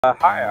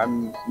Hi,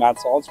 I'm Matt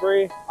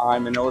Salisbury.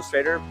 I'm an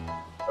illustrator,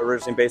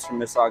 originally based from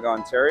Mississauga,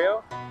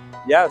 Ontario.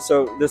 Yeah,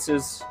 so this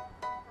is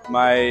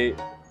my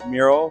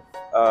mural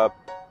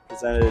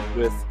presented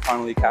with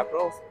Connolly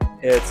Capitals.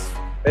 It's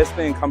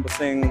basically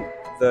encompassing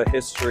the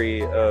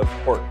history of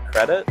Port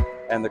Credit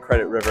and the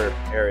Credit River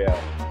area.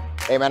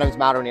 Hey, my name is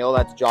Matt O'Neill.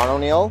 That's John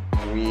O'Neill.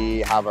 We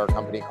have our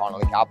company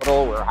Connolly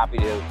Capital. We're happy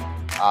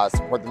to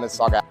support the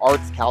Mississauga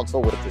Arts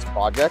Council with this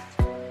project.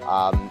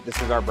 This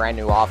is our brand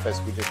new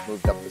office. We just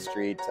moved up the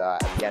street at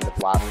the end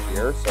of last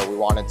year, so we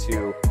wanted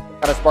to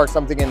kind of spark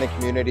something in the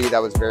community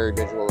that was very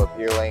visual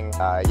appealing.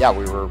 Yeah,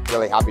 we were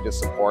really happy to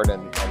support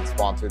and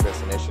sponsor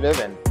this initiative,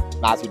 and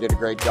Matthew did a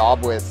great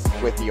job with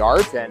the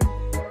art, and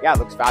yeah, it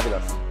looks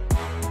fabulous.